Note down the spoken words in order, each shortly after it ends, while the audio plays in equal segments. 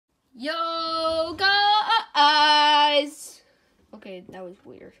Yo, guys! Okay, that was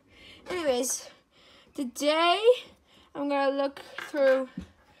weird. Anyways, today I'm gonna look through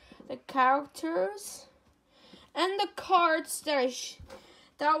the characters and the cards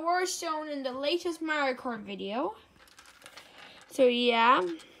that were shown in the latest Mario Kart video. So yeah,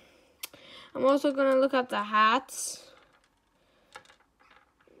 I'm also gonna look at the hats.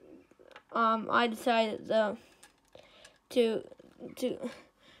 I decided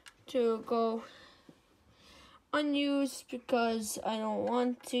to go unused because I don't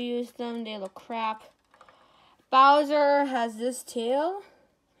want to use them. They look crap. Bowser has this tail.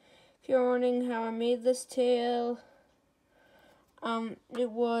 If you're wondering how I made this tail,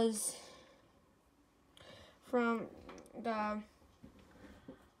 it was from the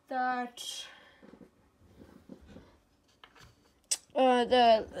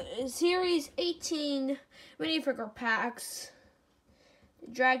Series 18 minifigure packs. The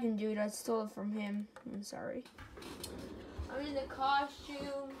Dragon Dude, I stole it from him. I'm sorry. I'm in the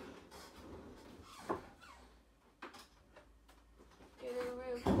costume. Get it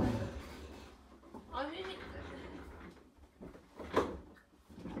real quick. I'm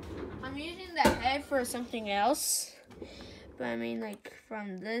using the head for something else. But I mean, like,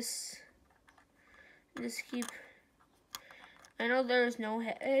 from this. I know there's no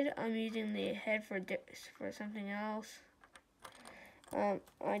head. I'm using the head for something else. I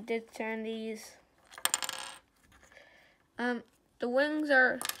did turn these. The wings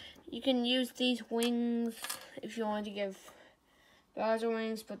you can use these wings if you want to give Bowser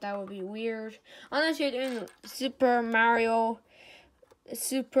wings, but that would be weird. Unless you're doing Super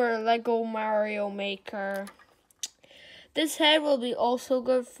Lego Mario Maker. This head will be also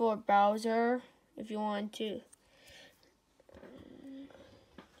good for Bowser if you want to.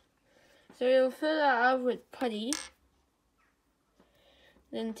 So you'll fill that out with putty.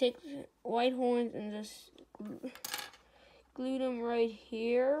 Then take white horns and just glue them right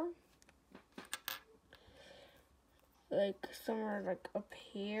here. Like somewhere like up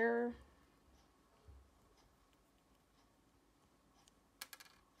here.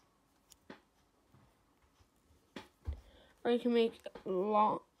 Or you can make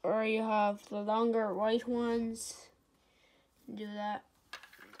or you have the longer white ones. Do that.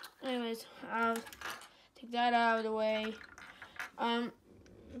 Anyways, I'll take that out of the way.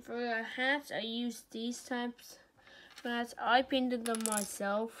 For the hats, I used these types of hats. I painted them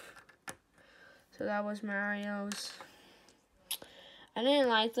myself. So that was Mario's. I didn't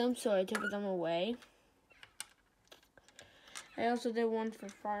like them, so I took them away. I also did one for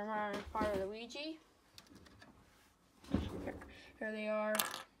Mario and Fire Luigi. Here they are.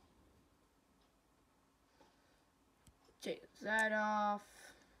 Take that off.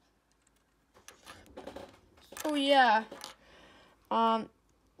 Oh yeah.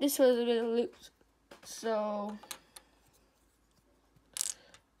 This was a bit loose, so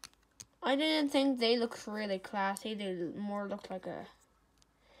I didn't think they looked really classy. They more looked like a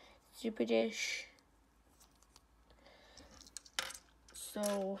stupidish.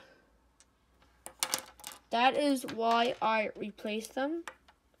 So that is why I replaced them.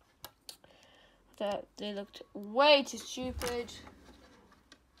 That they looked way too stupid.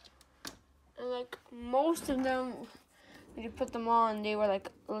 And like most of them, when you put them on, they were like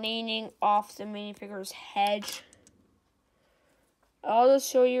leaning off the minifigure's head. I'll just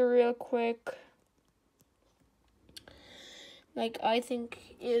show you real quick. Like, I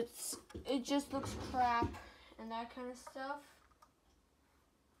think it just looks crap and that kind of stuff.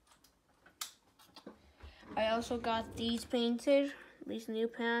 I also got these painted, these new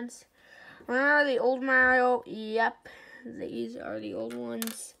pants. Remember the old Mario? Yep, these are the old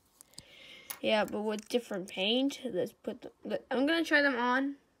ones. Yeah, but with different paint. Let's put them. I'm gonna try them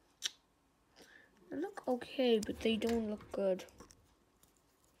on. They look okay, but they don't look good.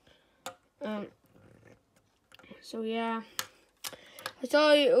 So yeah, that's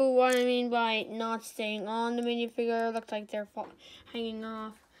all what I mean by not staying on the minifigure. Looks like they're hanging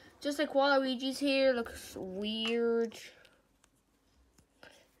off. Just like Waluigi's here looks weird.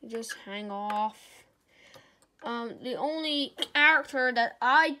 They just hang off. The only character that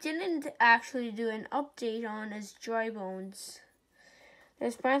I didn't actually do an update on is Dry Bones.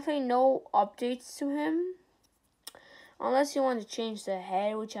 There's practically no updates to him. Unless you want to change the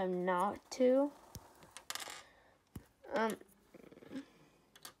head, which I'm not to.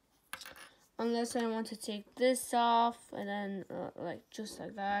 Unless I want to take this off and then like just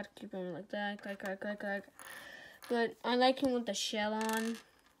like that. Keep him like that. Like. But I like him with the shell on.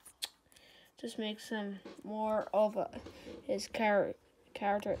 Just makes him more of his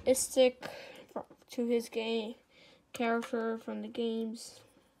characteristic to his game character from the games.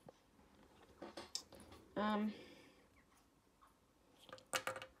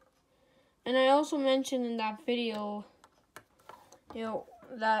 And I also mentioned in that video,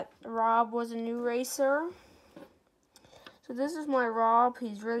 that Rob was a new racer. So this is my Rob.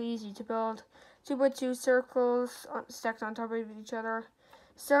 He's really easy to build. 2x2 circles stacked on top of each other.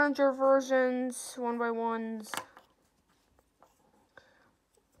 Cylinder versions, 1x1s.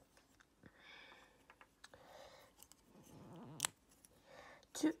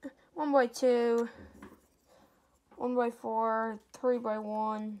 1x2, 1x4,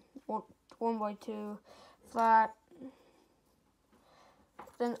 3x1, 1x2, flat.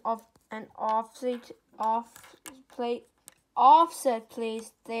 Then offset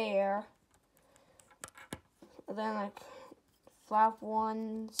place there. And then like flap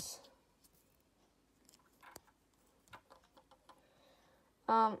ones.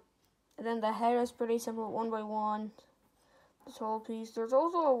 And then the head is pretty simple, 1x1. This whole piece. There's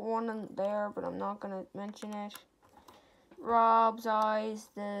also one in there, but I'm not gonna mention it. Rob's eyes,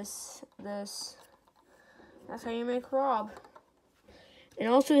 this. That's how you make Rob. And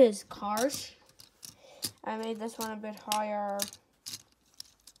also his cars. I made this one a bit higher.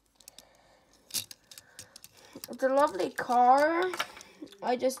 It's a lovely car.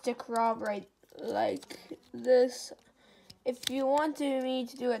 I just stick Rob right like this. If you want me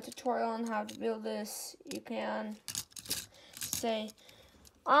to do a tutorial on how to build this, you can say,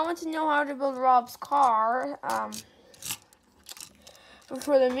 I want to know how to build Rob's car. But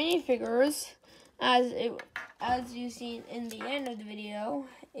for the minifigures, as you see in the end of the video,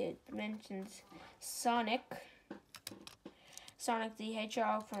 it mentions Sonic the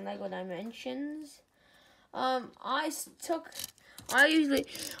Hedgehog from Lego Dimensions. I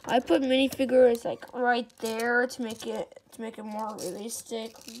put minifigures like right there to make it more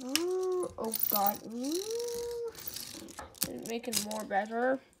realistic. Oh god. Make it more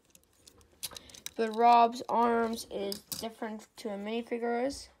better. But Rob's arms is different to a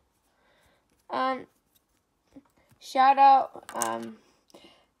minifigures. Shout out.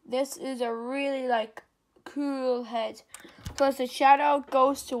 This is a really cool head. Plus the shout out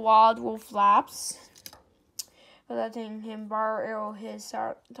goes to Wild Wolf Labs for letting him borrow his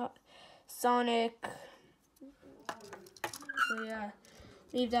Sonic. So yeah,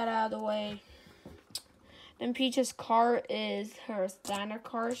 leave that out of the way. Then Peach's car is her standard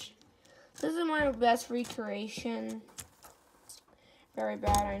car. This is my best recreation. Very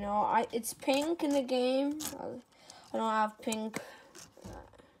bad, I know. It's pink in the game. I don't have pink.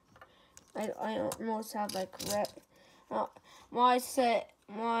 I almost have red.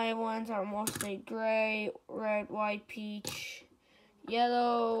 My ones are mostly gray, red, white, peach,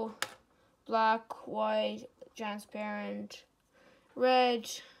 yellow, black, white, transparent, red,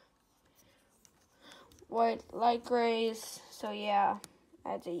 white, light grays. So yeah,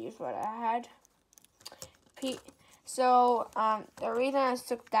 I had to use what I had. So the reason I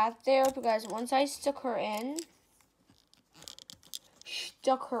stuck that there because once I stuck her in,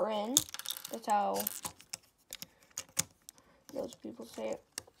 that's how those people say it.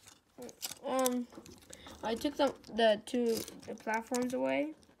 I took the platforms away.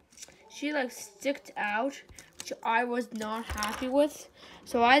 She sticked out, which I was not happy with.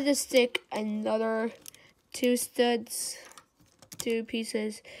 So I had to stick another 2 studs, 2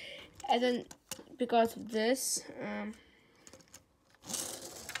 pieces, and then because of this,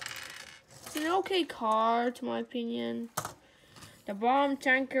 it's an okay car to my opinion. The bomb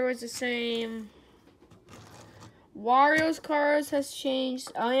tanker was the same. Wario's cars has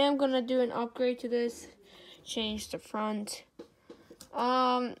changed. I am gonna do an upgrade to this. Change the front.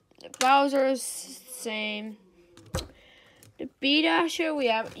 Bowser's same. The B-Dasher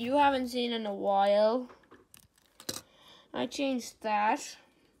you haven't seen in a while. I changed that.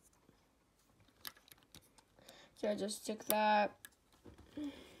 So I just stick that.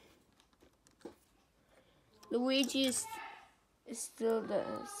 Luigi is still the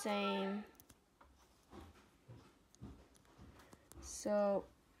same. So,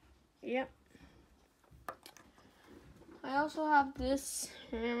 yep. I also have this.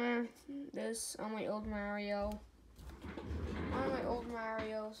 Remember this on my old Mario. One of my old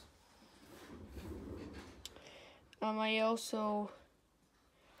Marios. I also.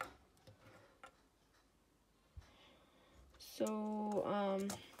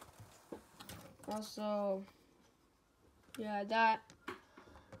 Also, yeah, that.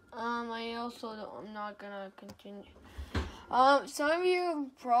 I'm not gonna continue. Some of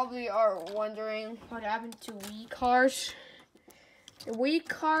you probably are wondering what happened to Wii cars. The Wii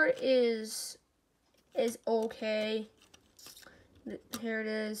card is okay. Here it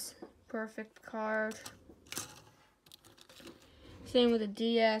is, perfect card. Same with the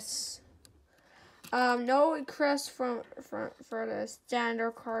DS. No request for the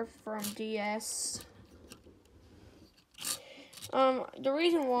standard card from DS. The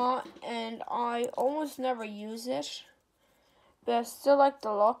reason why, and I almost never use it, but I still like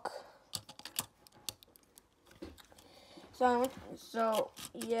the look. So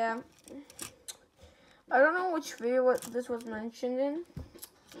yeah, I don't know which video this was mentioned in.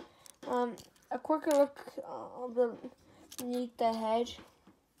 A quick look beneath the head.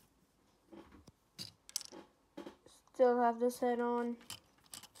 Still have this head on.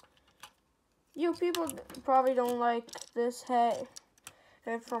 You people probably don't like this head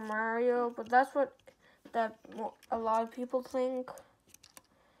from Mario, but that's what a lot of people think.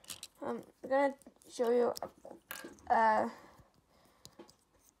 I'm gonna show you a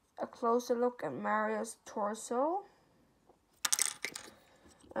closer look at Mario's torso.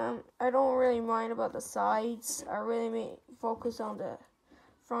 I don't really mind about the sides. I really focus on the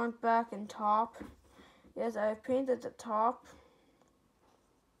front, back, and top. Yes, I've painted the top.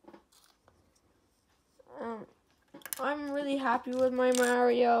 I'm really happy with my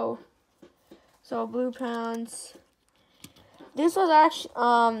Mario. So blue pants. This was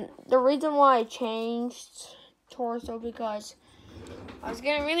actually the reason why I changed torso, because I was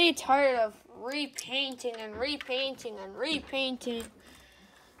getting really tired of repainting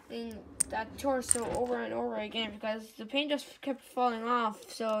that torso over and over again, because the paint just kept falling off.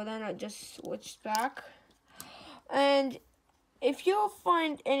 So then I just switched back. And if you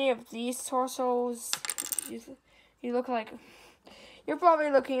find any of these torsos, you look like you're probably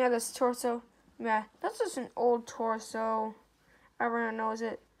looking at this torso. Yeah, that's just an old torso. Everyone knows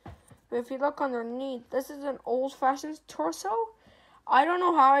it. But if you look underneath, this is an old-fashioned torso. I don't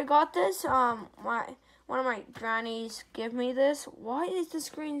know how I got this. One of my grannies gave me this. Why is the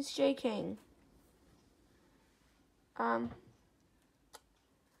screen shaking?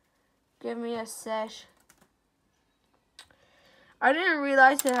 Give me a set. I didn't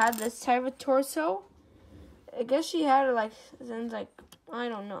realize it had this type of torso. I guess she had it like since I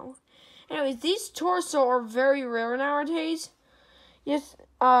don't know. Anyways, these torso are very rare nowadays. Yes,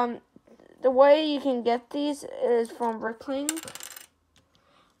 the way you can get these is from Bricklink.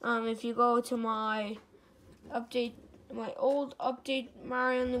 If you go to my old update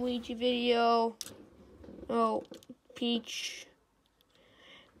Mario and Luigi video, Peach,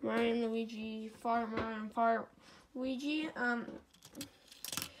 Mario and Luigi, Fire Mario and Fire Luigi,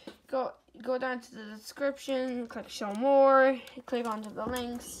 go down to the description, click show more, click onto the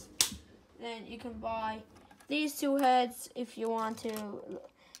links, then you can buy these two heads if you want to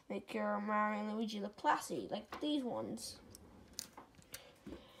make your Mario and Luigi look classy, like these ones.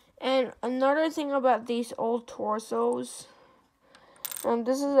 And another thing about these old torsos,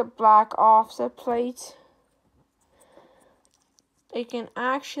 this is a black offset plate. It can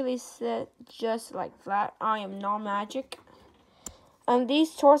actually sit just like that. I am not magic. And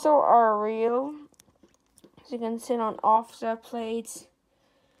these torsos are real, so you can sit on offset plates.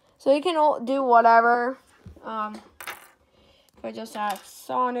 So you can all do whatever. If I just add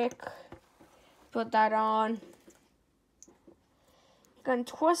Sonic, put that on. You can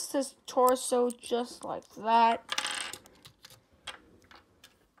twist this torso just like that.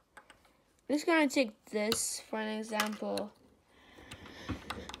 I'm just gonna take this for an example.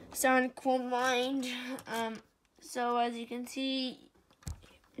 Sonic won't mind. So as you can see,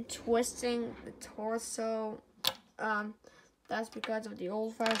 twisting the torso. That's because of the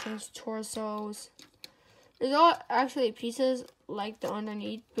old-fashioned torsos. There's all actually pieces like the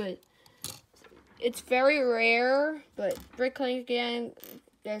underneath, but it's very rare. But Bricklink again,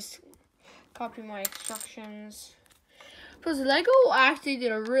 just copy my instructions. Plus, Lego actually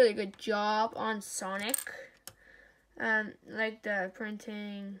did a really good job on Sonic. Like the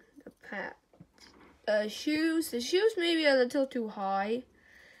printing, the shoes. The shoes may be a little too high.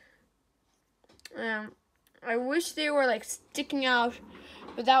 I wish they were like sticking out,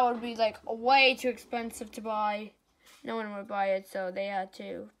 but that would be like way too expensive to buy. No one would buy it, so they had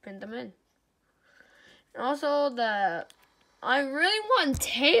to pin them in. And also I really want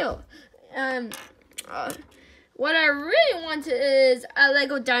tail. What I really want is a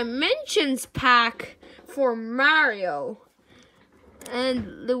Lego Dimensions pack for Mario,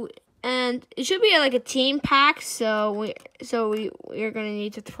 and it should be like a team pack. So we're gonna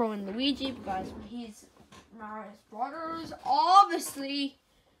need to throw in Luigi because he's Mario's brothers, obviously.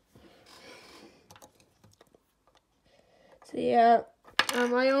 So yeah,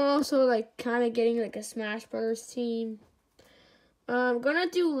 I'm also like kind of getting like a Smash Brothers team. I'm gonna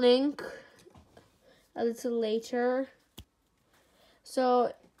do Link a little later.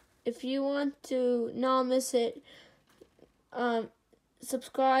 So if you want to not miss it,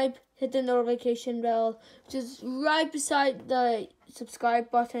 subscribe, hit the notification bell, just right beside the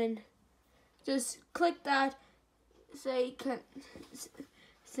subscribe button. Just click that.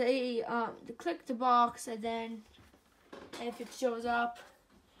 Click the box, and then if it shows up,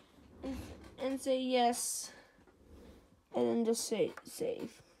 and say yes, and then just say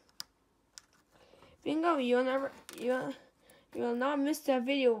save. Bingo! You will not miss that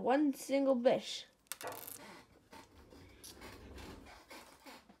video one single bit.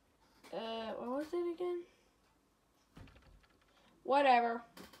 What was it again? Whatever.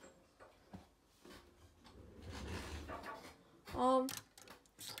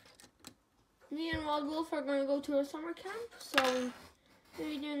 Me and Wild Wolf are gonna go to a summer camp, so we'll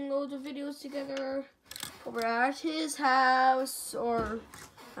be doing loads of videos together over at his house or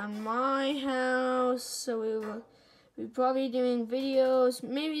at my house. So we'll probably doing videos,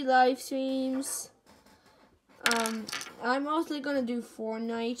 maybe live streams. I'm mostly gonna do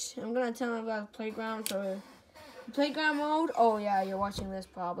Fortnite. I'm gonna tell him about the playground. So playground mode. Oh yeah, you're watching this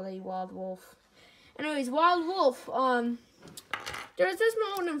probably, Wild Wolf. Anyways, Wild Wolf. There's this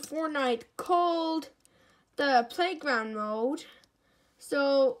mode in Fortnite called the playground mode.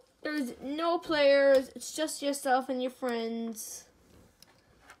 So there's no players. It's just yourself and your friends,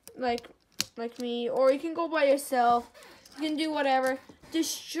 like me. Or you can go by yourself. You can do whatever.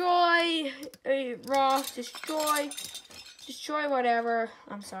 Destroy a rock. Destroy whatever.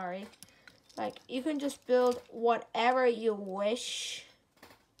 I'm sorry. Like, you can just build whatever you wish.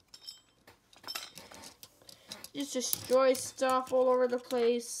 Just destroy stuff all over the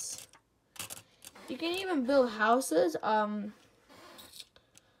place. You can even build houses. I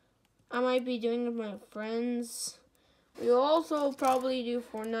might be doing it with my friends. We'll also probably do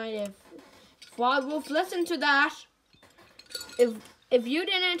Fortnite if Wild Wolf listened to that. If you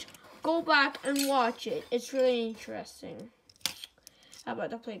didn't, go back and watch it. It's really interesting. How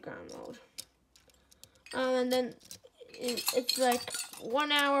about the playground mode? And then it's like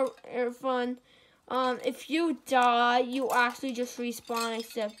 1 hour fun. If you die, you actually just respawn,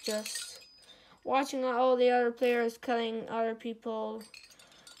 except just watching all the other players killing other people.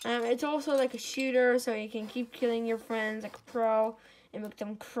 It's also like a shooter, so you can keep killing your friends like a pro and make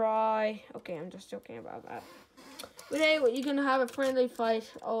them cry. Okay, I'm just joking about that. But hey, you can have a friendly fight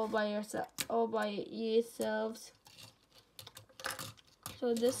all by yourselves.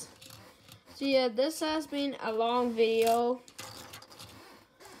 So yeah, this has been a long video.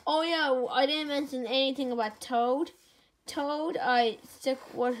 Oh yeah, I didn't mention anything about Toad. Toad, I stick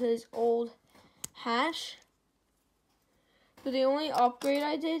with his old hat. So the only upgrade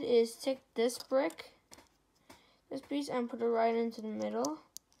I did is take this brick, this piece, and put it right into the middle.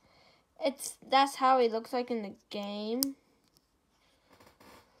 That's how he looks like in the game.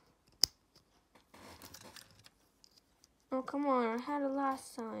 Oh come on, I had it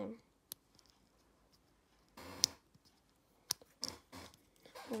last time.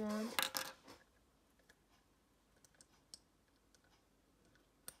 Hold on.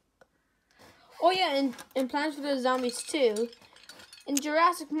 Oh yeah, in Plants vs. Zombies 2, in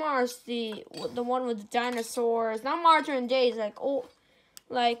Jurassic Mars, the one with the dinosaurs, not modern days, like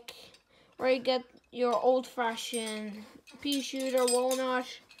where you get your old-fashioned pea shooter, walnut,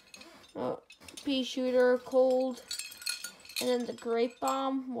 pea shooter, cold, and then the grape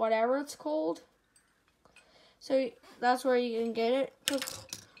bomb, whatever it's called. So that's where you can get it.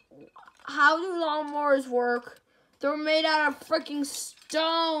 How do lawnmowers work? They're made out of freaking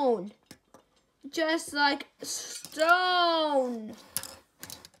stone. Just like stone.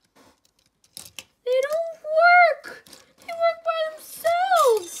 They don't work. They work by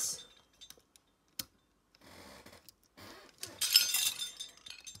themselves.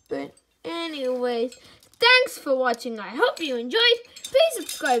 But anyways, thanks for watching. I hope you enjoyed. Please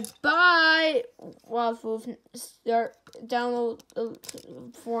subscribe. Bye. Wild Wolf, download the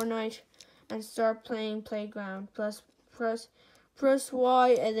Fortnite and start playing Playground. Press Y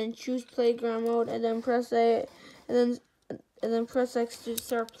and then choose Playground mode, and then press A, and then press X to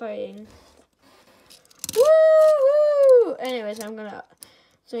start playing. Woo! Anyways, I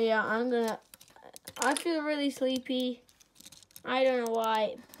feel really sleepy. I don't know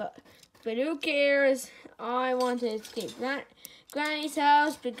why, but who cares? I want to escape Granny's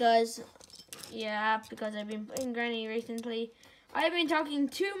house because I've been playing Granny recently. I've been talking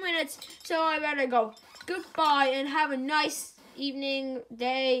 2 minutes, so I better go. Goodbye and have a nice evening,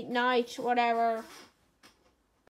 day, night, whatever.